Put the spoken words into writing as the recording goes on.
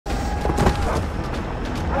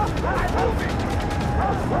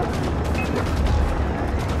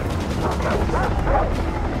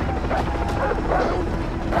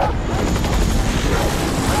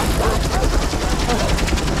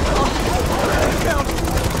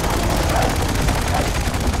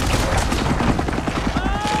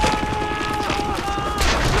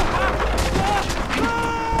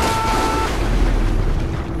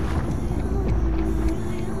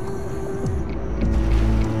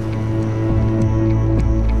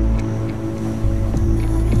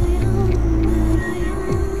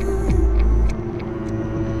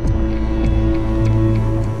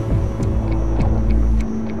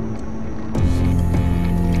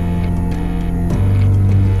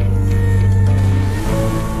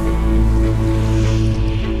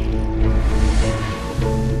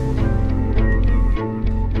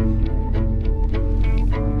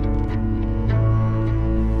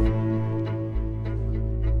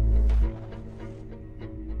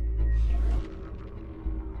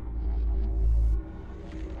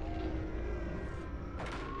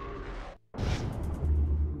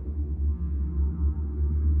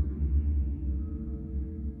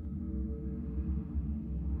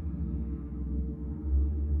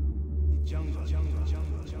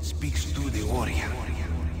speaks through the warrior.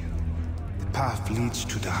 The path leads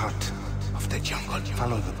to the heart of the jungle.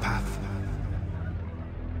 Follow the path,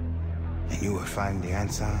 and you will find the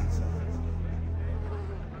answer.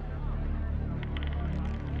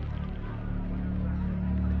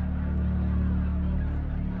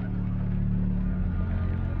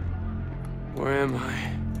 Where am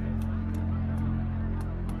I?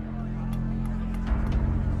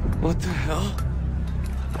 What the hell?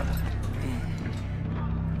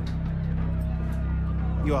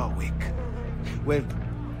 You are awake. Well,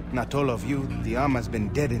 not all of you. The arm has been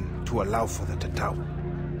deadened to allow for the Tatau.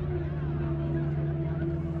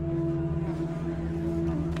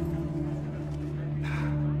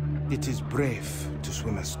 It is brave to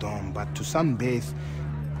swim a storm, but to sunbathe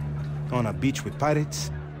on a beach with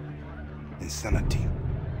pirates, insanity.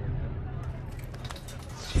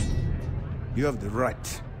 You have the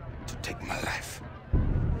right to take my life.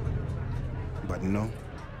 But no,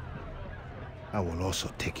 I will also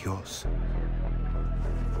take yours.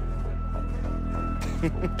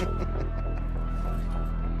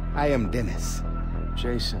 I am Dennis.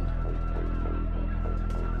 Jason.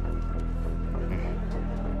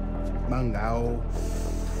 Mangao.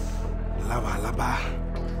 Lava Lava.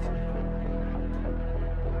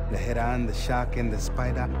 The heron, the shark, and the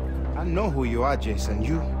spider. I know who you are, Jason.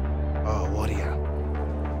 You are a warrior.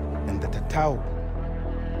 And the Tatau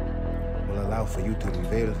will allow for you to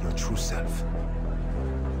reveal your true self.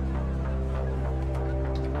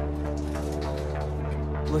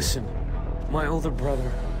 Listen, my older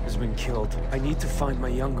brother has been killed. I need to find my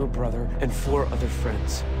younger brother and 4 other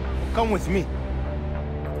friends. Come with me.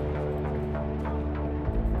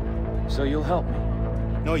 So you'll help me?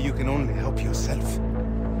 No, you can only help yourself.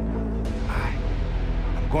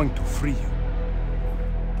 I'm going to free you.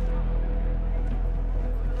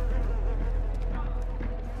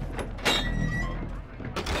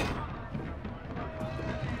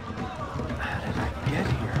 How did I get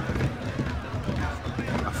here?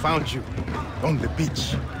 I found you on the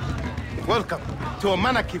beach. Welcome to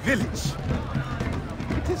Amanaki village.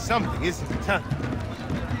 It is something, isn't it, huh?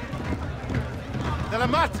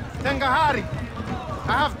 Salamat, Tangahari. I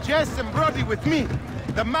have Jess and Brody with me.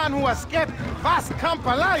 The man who escaped Vast Camp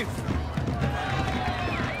alive.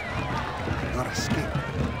 Your escape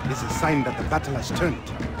is a sign that the battle has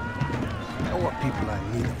turned. Our people are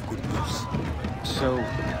in need of good news. So,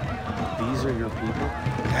 these are your people?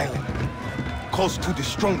 The island calls to the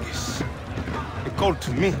strongest. It called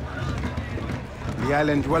to me. The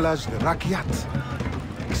island dwellers, the Rakyat,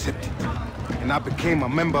 accepted. And I became a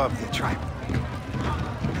member of the tribe.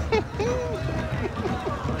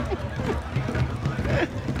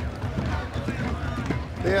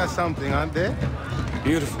 They are something, aren't they?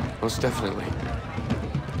 Beautiful, most definitely.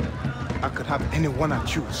 I could have anyone I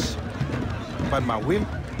choose. But my will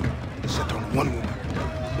is set on one woman.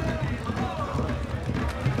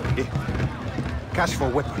 Here, cash for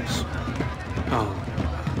weapons. Oh.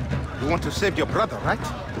 You want to save your brother, right?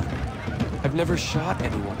 I've never shot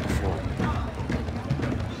anyone before.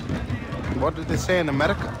 What did they say in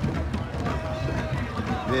America?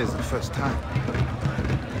 There's the first time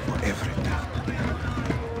for everything.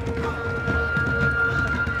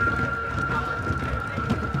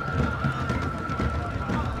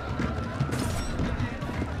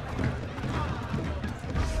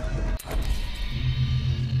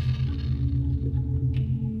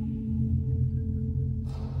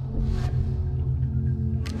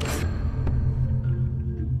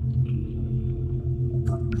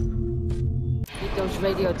 Those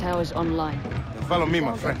radio towers online. Now follow me,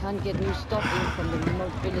 my friend. They can't get new stuff in from the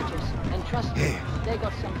remote villages. And trust me, Here, they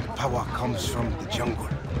got some power comes from the jungle,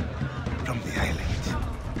 from the island.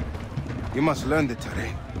 You must learn the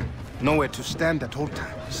terrain, know where to stand at all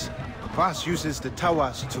times. Vaas uses the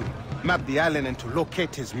towers to map the island and to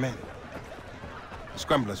locate his men.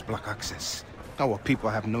 Scramblers block access. Our people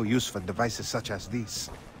have no use for devices such as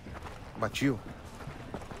these. But you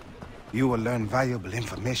will learn valuable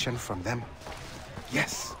information from them.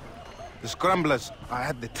 Yes, the Scramblers are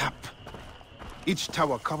at the top. Each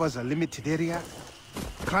tower covers a limited area.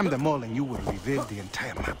 Climb them all and you will reveal the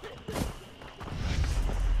entire map.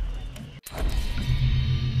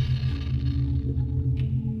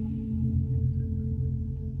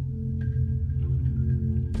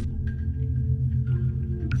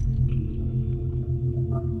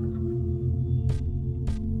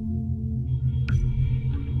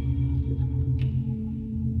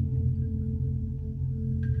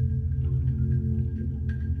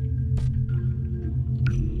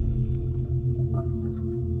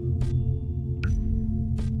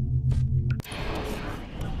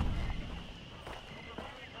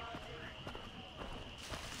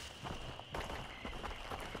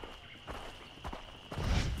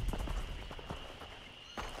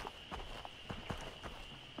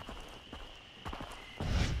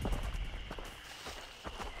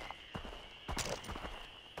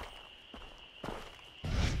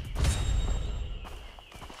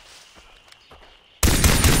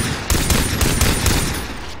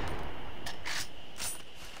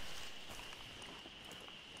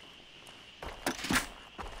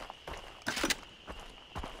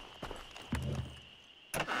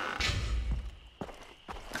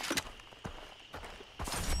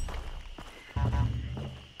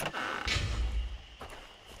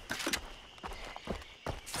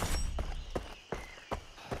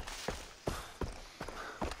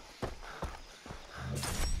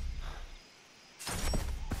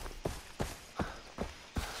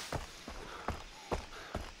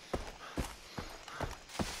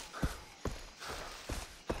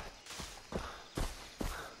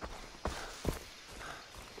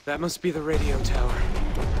 That must be the radio tower.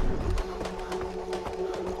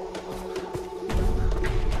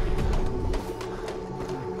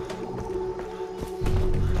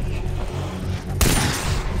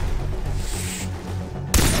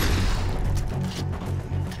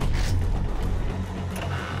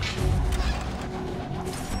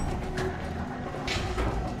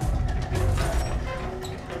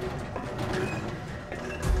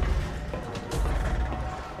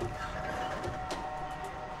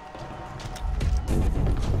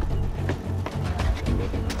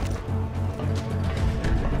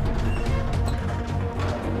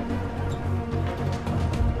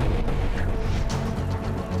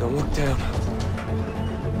 Don't look down.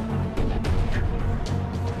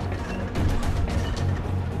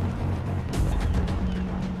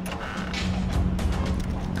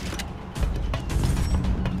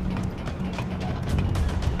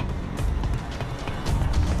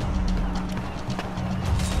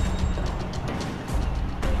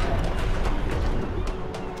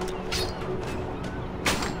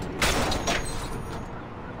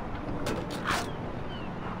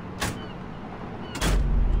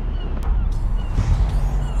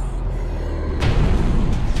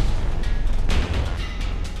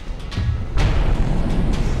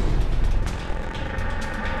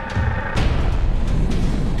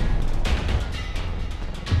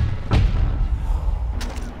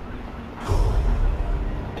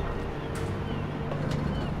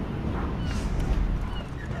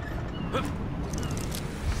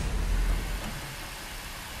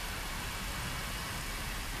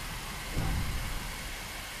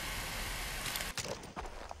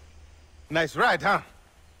 Nice ride, huh?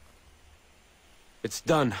 It's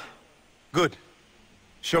done. Good.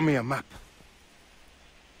 Show me a map.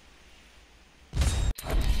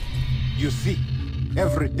 You see,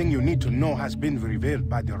 everything you need to know has been revealed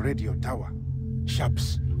by the radio tower.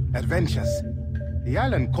 Shops, adventures. The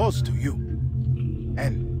island calls to you.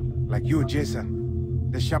 And, like you, Jason,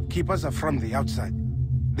 the shopkeepers are from the outside.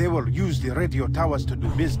 They will use the radio towers to do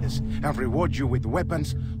business and reward you with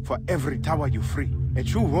weapons for every tower you free. A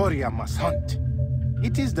true warrior must hunt.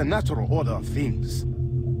 It is the natural order of things.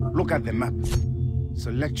 Look at the map.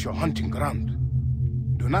 Select your hunting ground.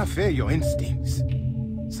 Do not fear your instincts.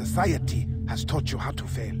 Society has taught you how to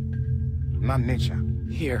fail, not nature.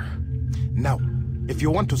 Here. Now, if you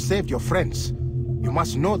want to save your friends, you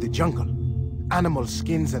must know the jungle. Animal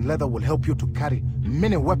skins and leather will help you to carry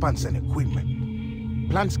many weapons and equipment.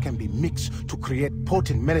 Plants can be mixed to create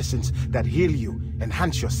potent medicines that heal you,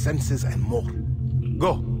 enhance your senses, and more.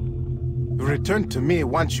 Go. Return to me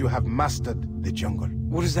once you have mastered the jungle.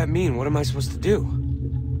 What does that mean? What am I supposed to do?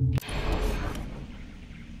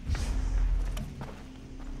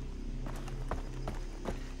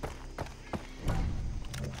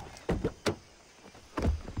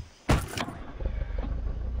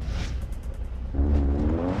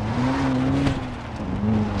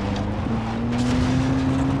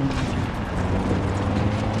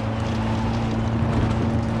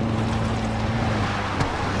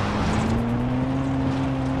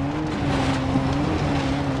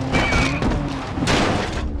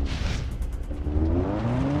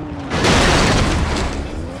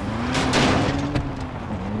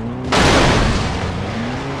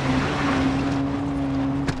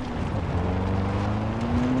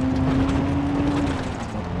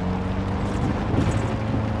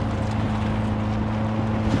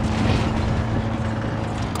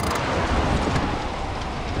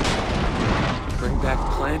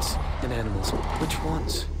 Plants and animals. Which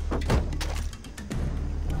ones?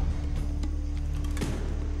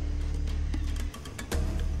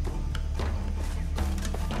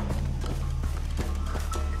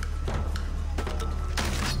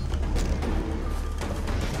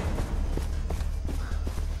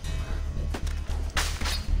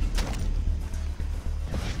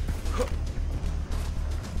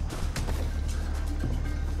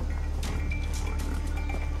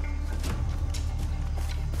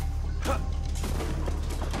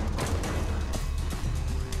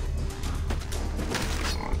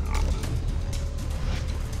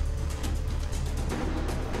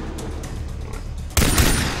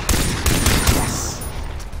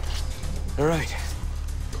 All right,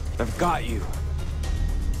 I've got you.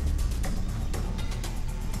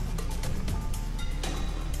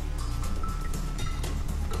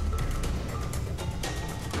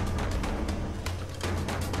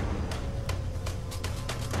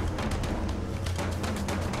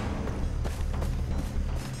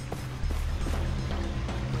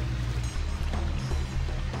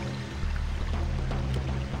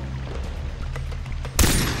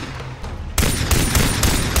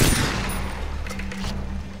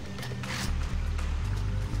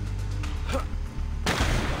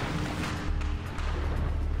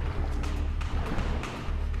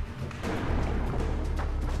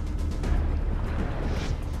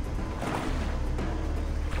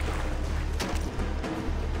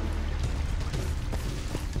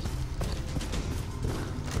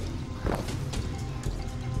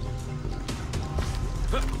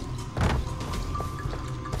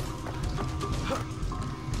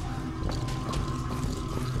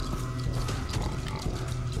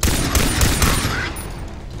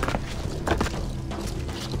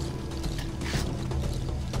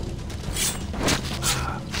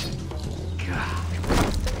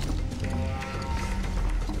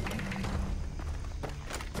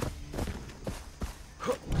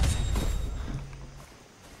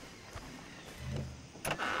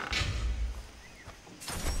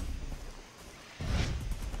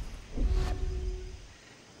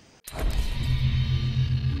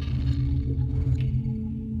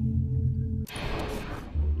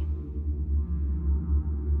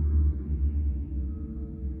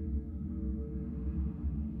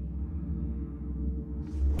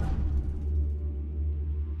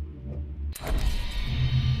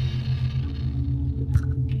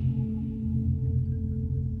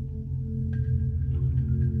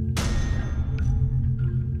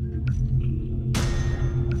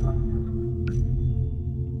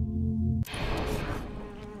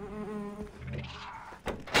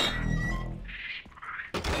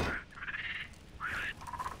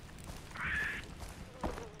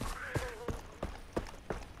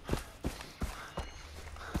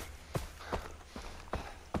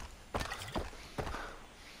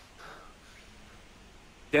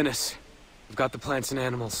 Dennis, I've got the plants and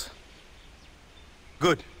animals.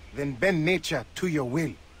 Good. Then bend nature to your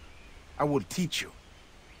will. I will teach you.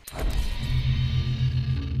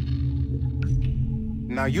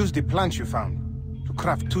 Now use the plants you found to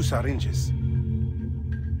craft 2 syringes.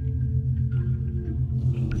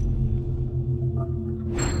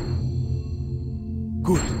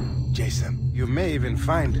 Good, Jason. You may even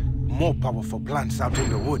find more powerful plants out in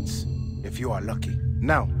the woods, if you are lucky.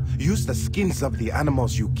 Now, use the skins of the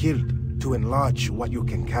animals you killed to enlarge what you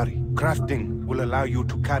can carry. Crafting will allow you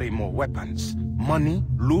to carry more weapons, money,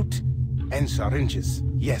 loot, and syringes.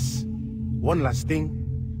 Yes. One last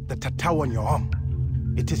thing, the tattoo on your arm.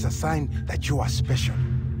 It is a sign that you are special,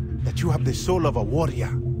 that you have the soul of a warrior.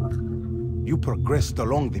 You progressed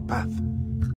along the path,